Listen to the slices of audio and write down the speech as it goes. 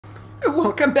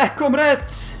Welcome back,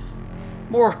 comrades!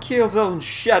 More KillZone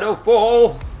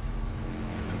Shadowfall!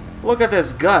 Look at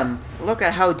this gun. Look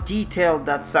at how detailed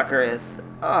that sucker is.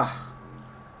 Ugh.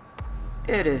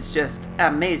 It is just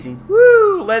amazing.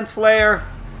 Woo! Lens flare!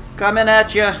 Coming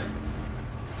at ya!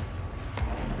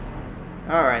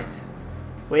 Alright.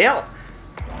 Well,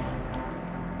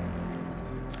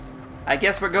 I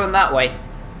guess we're going that way.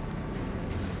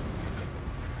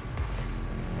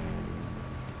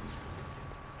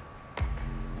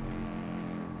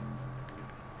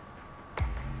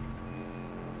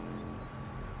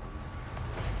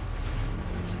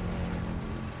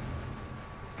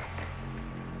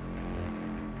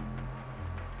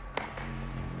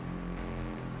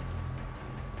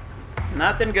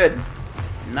 Nothing good.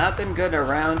 Nothing good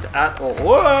around at all.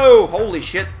 Whoa! Holy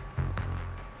shit.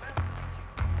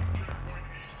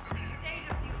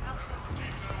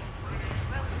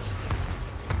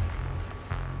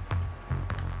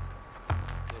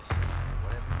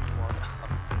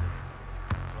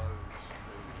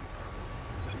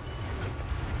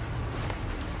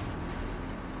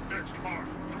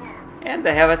 And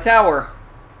they have a tower.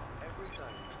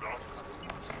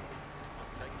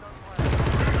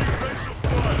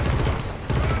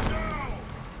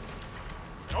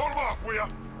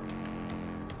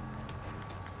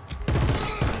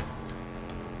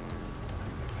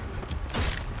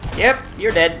 Yep,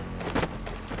 you're dead.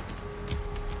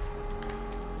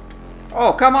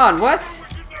 Oh, come on, what?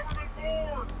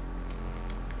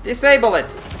 Disable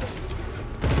it.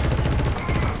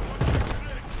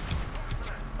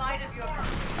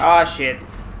 Ah, shit.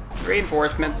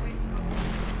 Reinforcements.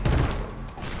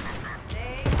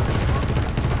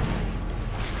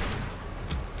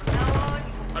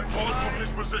 I'm falling from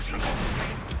this position.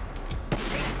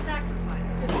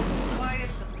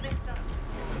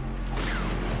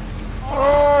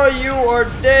 Oh, you are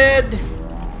dead.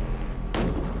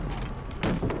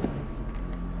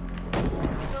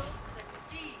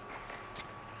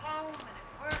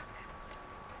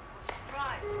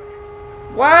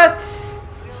 What?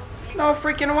 No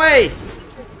freaking way.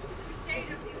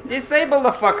 Disable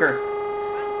the fucker.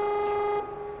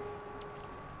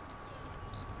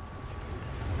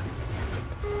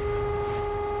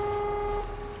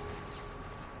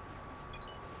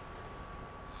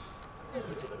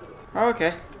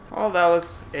 Okay, well that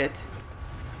was it.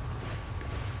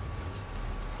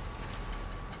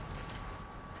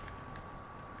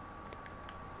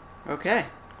 Okay.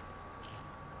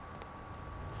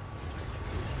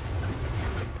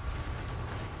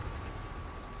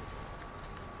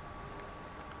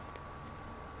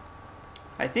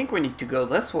 I think we need to go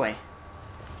this way.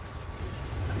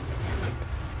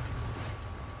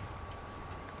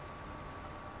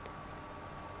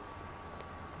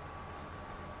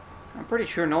 I'm pretty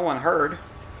sure no one heard. Our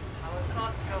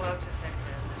thoughts go out to the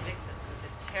victims of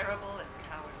this terrible and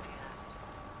cowardly act.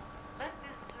 Let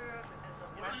this serve as a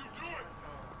lesson to us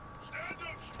all. Stand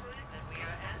up straight. That we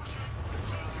are answering for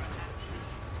our actions.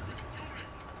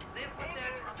 Must live with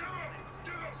their consequences.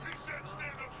 Get up! He said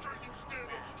stand up straight. You stand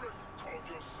up straight. Call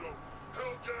yourself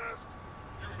Hellgas.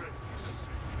 You make me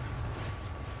sick.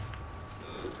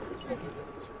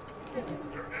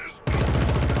 There is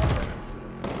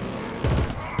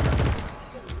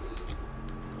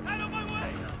out of my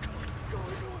way!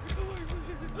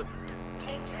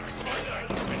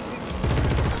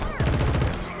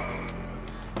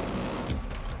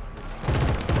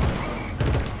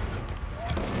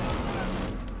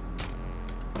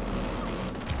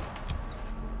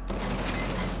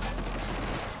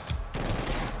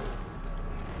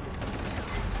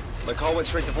 My call went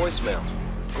straight to voicemail.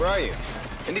 Where are you?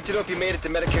 I need to know if you made it to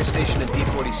Medicare station in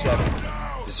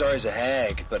D47. Bizarre as a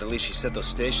hag, but at least she set those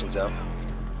stations up.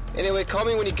 Anyway, call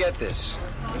me when you get this.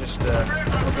 I just hope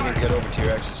you can get over to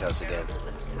your ex's house again.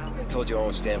 I told you I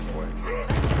won't stand for it.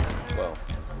 Well,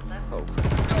 hope.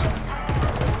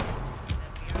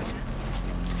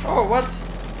 Oh, what?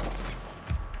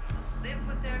 Live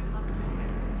with their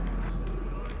consequences.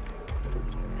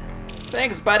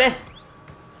 Thanks, buddy.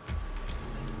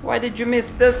 Why did you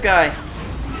miss this guy?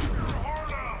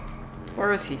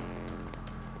 Where is he?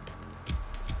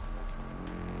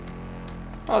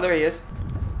 Oh, there he is.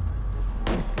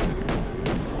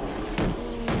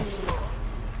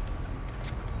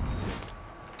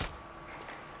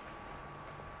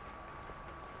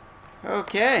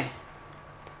 Okay.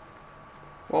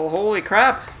 Well, holy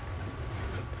crap.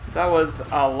 That was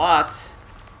a lot.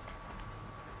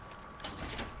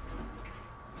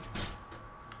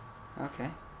 Okay.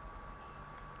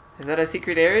 Is that a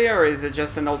secret area, or is it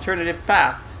just an alternative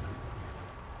path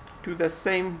to the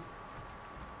same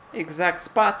exact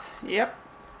spot? Yep.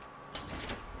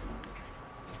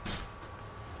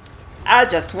 I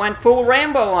just went full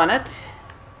Rambo on it.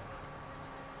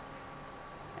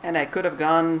 And I could have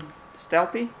gone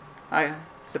stealthy, I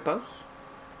suppose.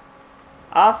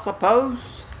 I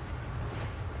suppose.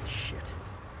 Shit.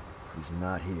 He's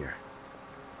not here.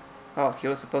 Oh, he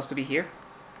was supposed to be here?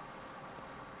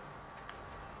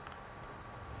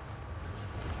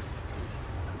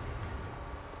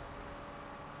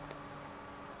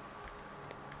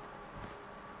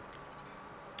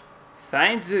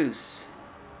 Find Zeus.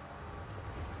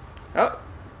 Oh,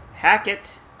 hack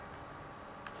it.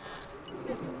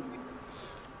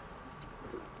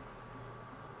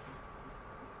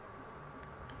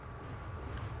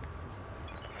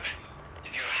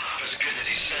 If you're half as good as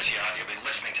he says you are, you'll be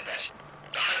listening to this.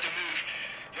 I had to move.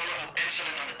 Your little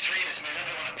incident on the train has made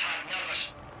everyone a tad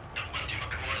nervous. I've left you my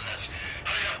coordinates.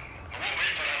 Hurry up. I won't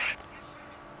wait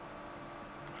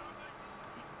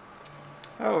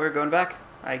forever. Oh, we're going back,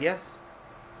 I guess.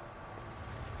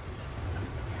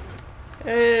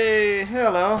 Hey,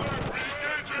 hello.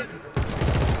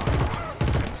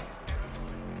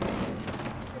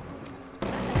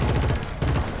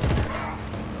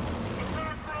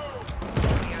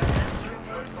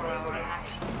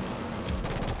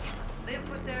 Live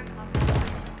with their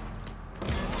consequences.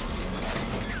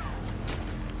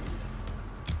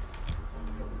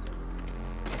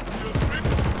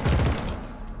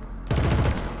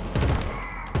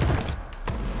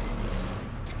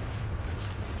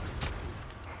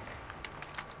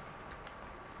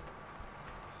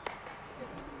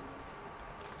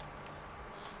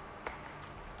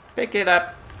 Pick it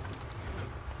up.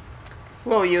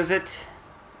 We'll use it.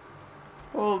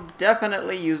 We'll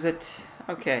definitely use it.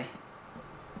 Okay.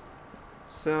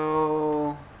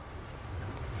 So...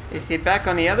 is he back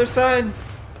on the other side?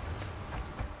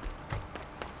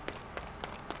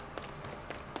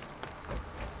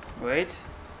 Wait.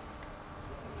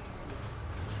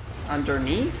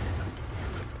 Underneath?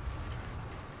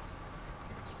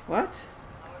 What?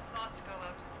 Our thoughts go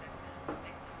out to the victim.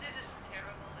 They consider this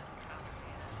terrible and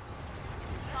cowardly act.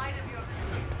 In spite of your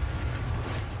mistakes,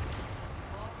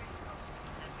 always know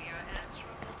that we are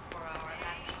answerable for our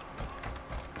actions.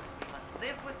 We must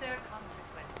live with their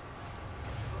consequences.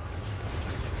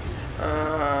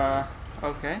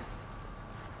 Okay.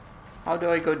 How do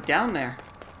I go down there?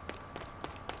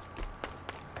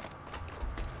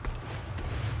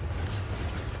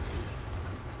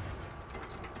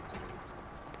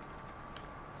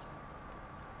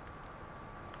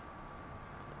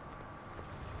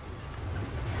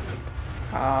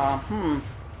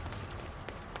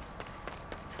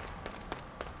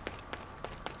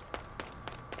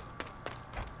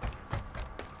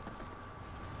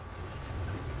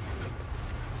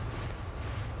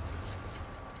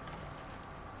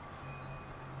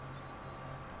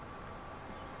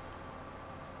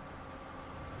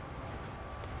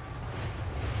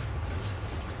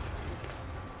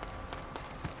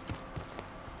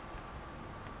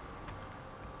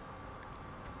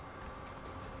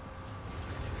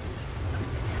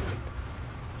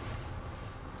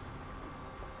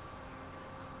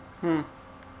 Hmm.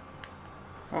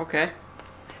 Okay.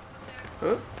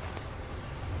 Oh.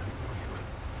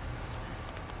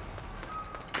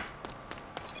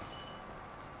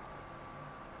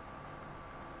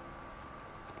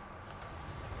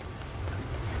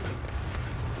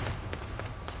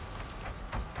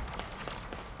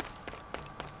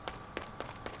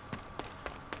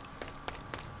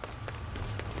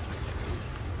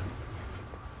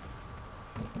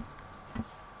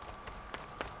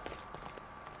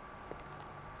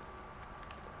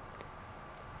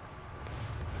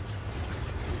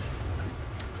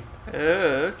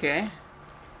 Okay.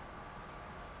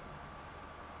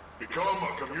 Become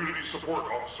a community support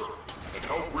officer and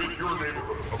help rid your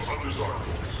neighborhood of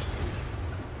undesirables.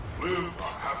 Live a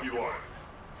happy life.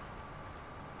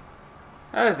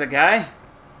 There's a guy.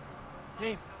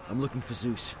 Name. I'm looking for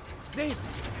Zeus. Name.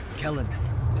 Kellen.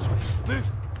 This way.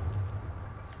 Move.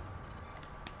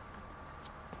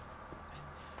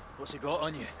 What's he got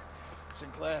on you?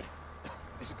 Sinclair.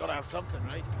 He's got to have something,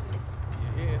 right?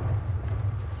 You here?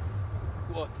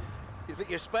 What? You think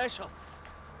you're special?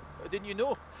 Didn't you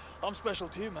know? I'm special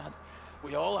too, man.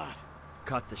 We all are.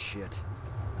 Cut the shit.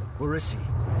 Where is he?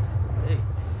 Hey,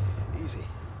 easy.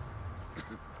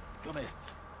 Come here.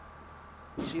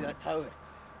 You see that tower?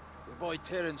 The boy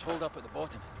Terran's holed up at the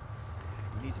bottom.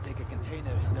 You need to take a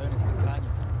container down into the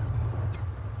canyon.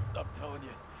 I'm telling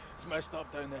you, it's messed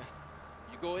up down there.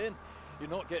 You go in, you're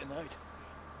not getting out.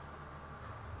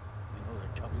 You know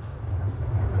they're coming.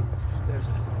 There's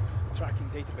a tracking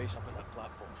database up at that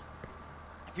platform.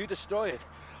 If you destroy it,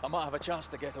 I might have a chance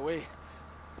to get away.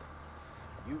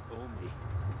 You owe me.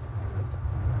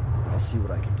 see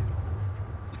what I can do.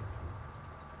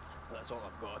 That's all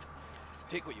I've got.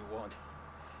 Take what you want.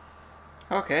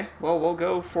 Okay, well, we'll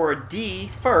go for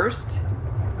D first.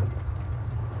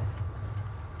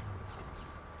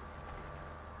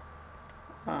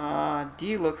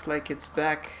 D looks like it's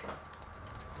back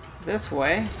this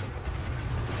way. Live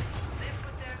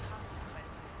with their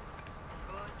consequences,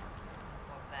 good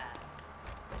or bad.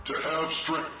 To have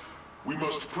strength, we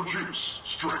must produce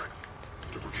strength.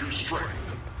 To produce strength,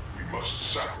 we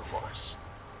must sacrifice.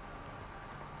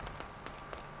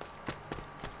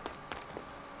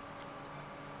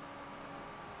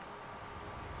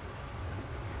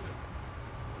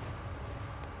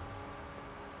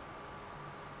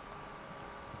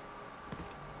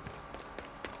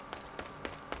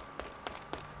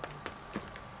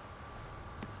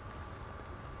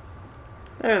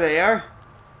 There they are.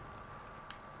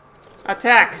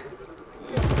 Attack!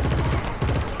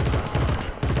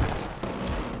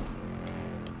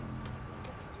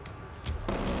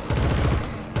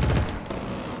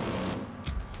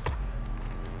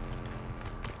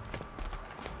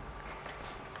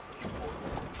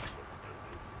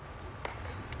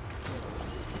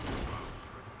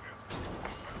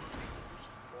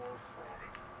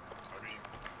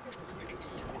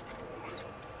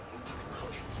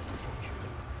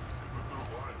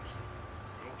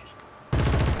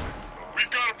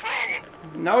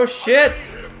 No shit!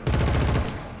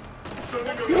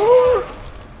 Woo!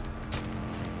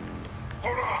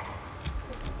 Hold on!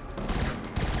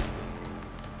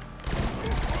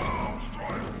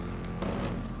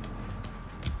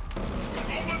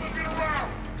 Don't let them get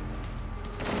around!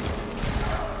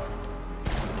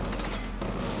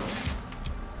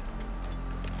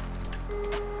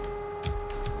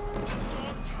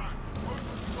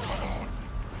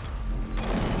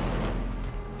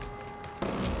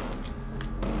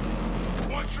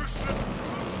 Watch yourself!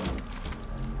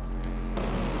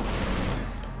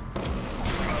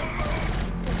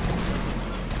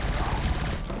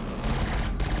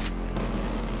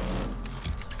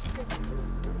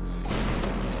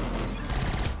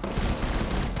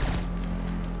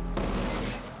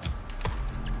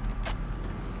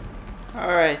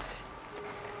 All right.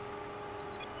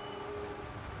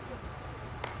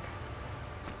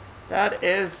 That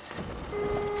is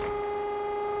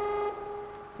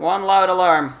one loud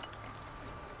alarm.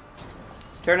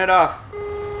 Turn it off.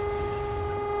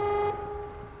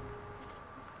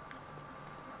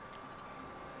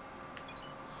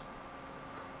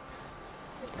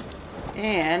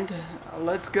 And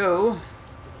let's go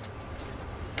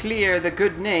clear the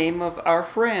good name of our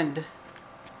friend.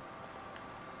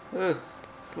 Ugh,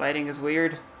 sliding is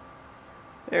weird.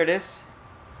 There it is.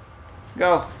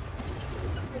 Go.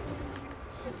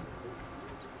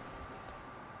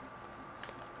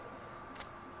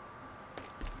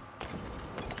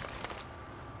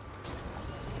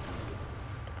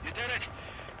 You did it.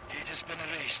 Date has been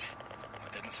erased.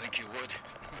 I didn't think you would.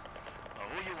 I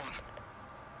owe you one.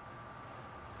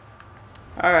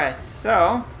 Alright,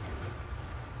 so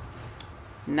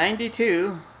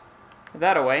 92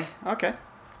 that away. Okay.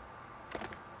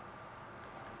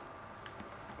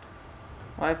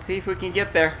 Let's see if we can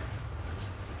get there.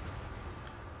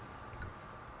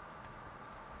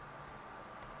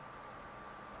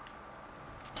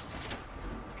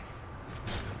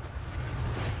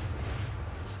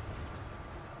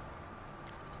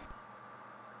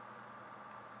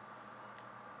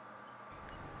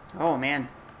 Oh man.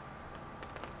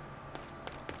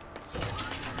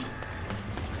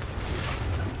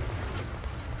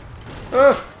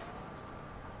 Oh!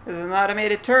 This is an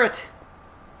automated turret.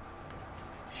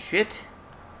 Shit.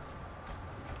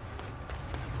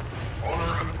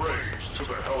 Honor and praise to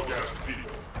the Helghast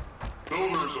people,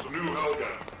 builders of new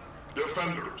Helghast,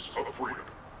 defenders of freedom.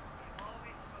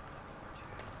 Always took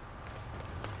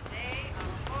Today,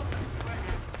 our focus were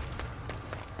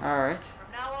answers. Alright.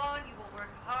 From now on, you will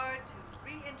work hard to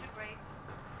reintegrate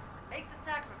and make the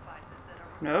sacrifices that are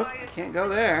Nope, required. can't go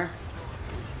there.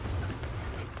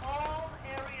 In all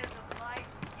areas of life,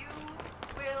 you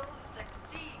will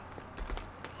succeed.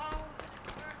 Home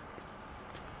and work.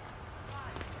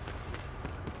 Life.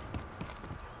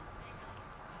 Make us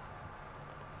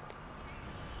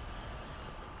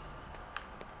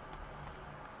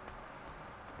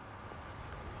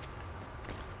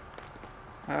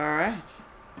proud. Alright.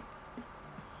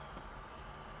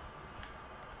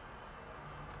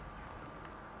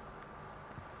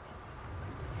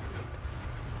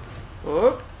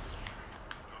 Oh.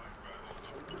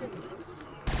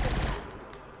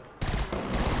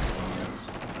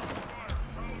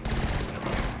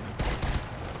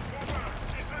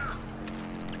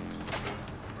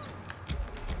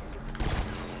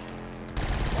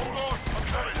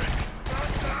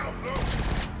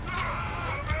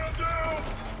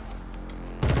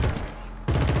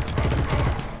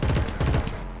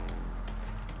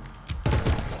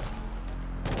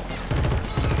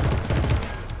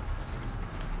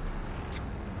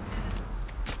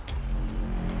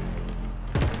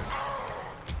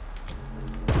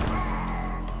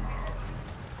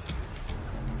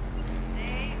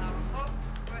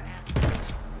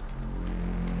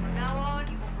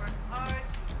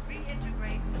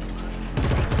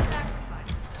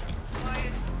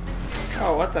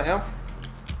 what the hell?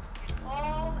 In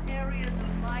all areas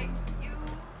of life, you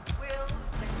will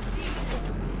succeed.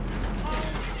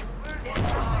 Work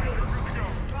hard.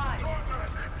 Strive.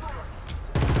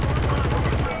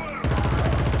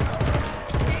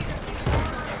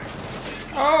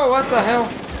 Oh, what the hell?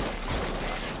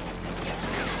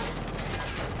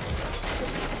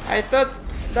 I thought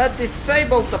that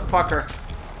disabled the fucker.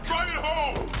 Drive it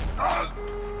home!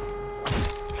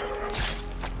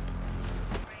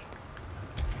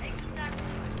 Make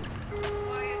sacrifices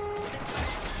required to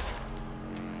live.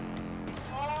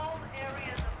 All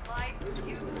areas of life,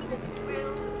 you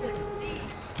will succeed.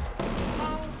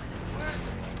 Home and work.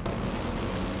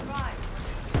 Strive.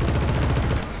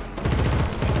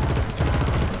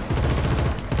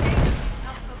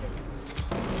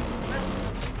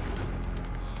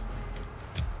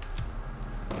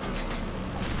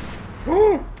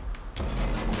 Ooh.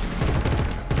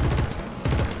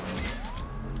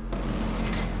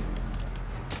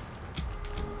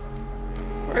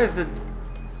 Where's the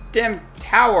damn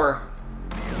tower?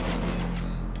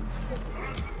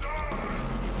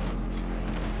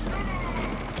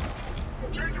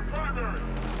 Change your primary!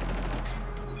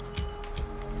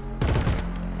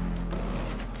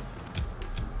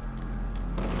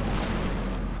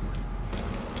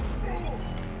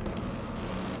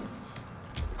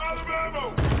 Out of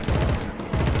ammo!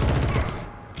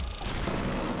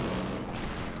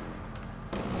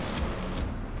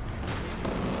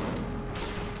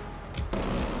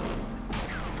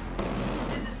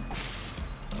 In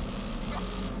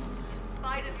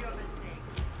spite of your mistakes,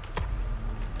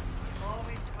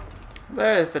 always hope.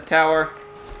 There's the tower.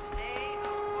 They are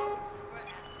hopes for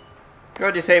answers.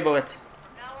 Go disable it. From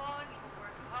now on, you will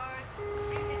work hard to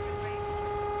integrate,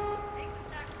 make the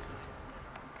sacrifices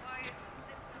required to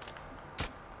lift up.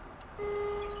 In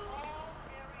all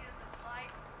areas of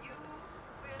life, you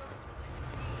will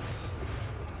succeed.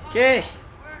 Okay.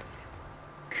 Work,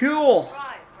 Cool.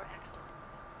 strive for excellence.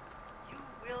 You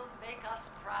will make us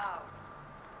proud.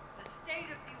 The state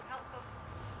of New Helpham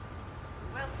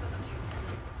welcomes you.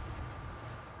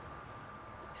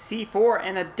 C4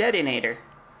 and a detonator.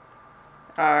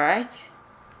 Alright.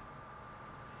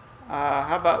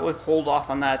 How about we hold off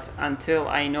on that until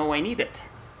I know I need it.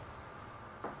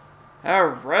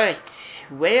 Alright.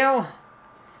 Well,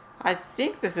 I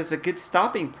think this is a good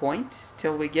stopping point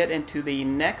till we get into the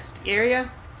next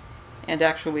area and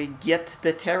actually get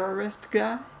the terrorist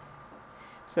guy.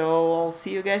 So I'll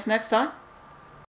see you guys next time.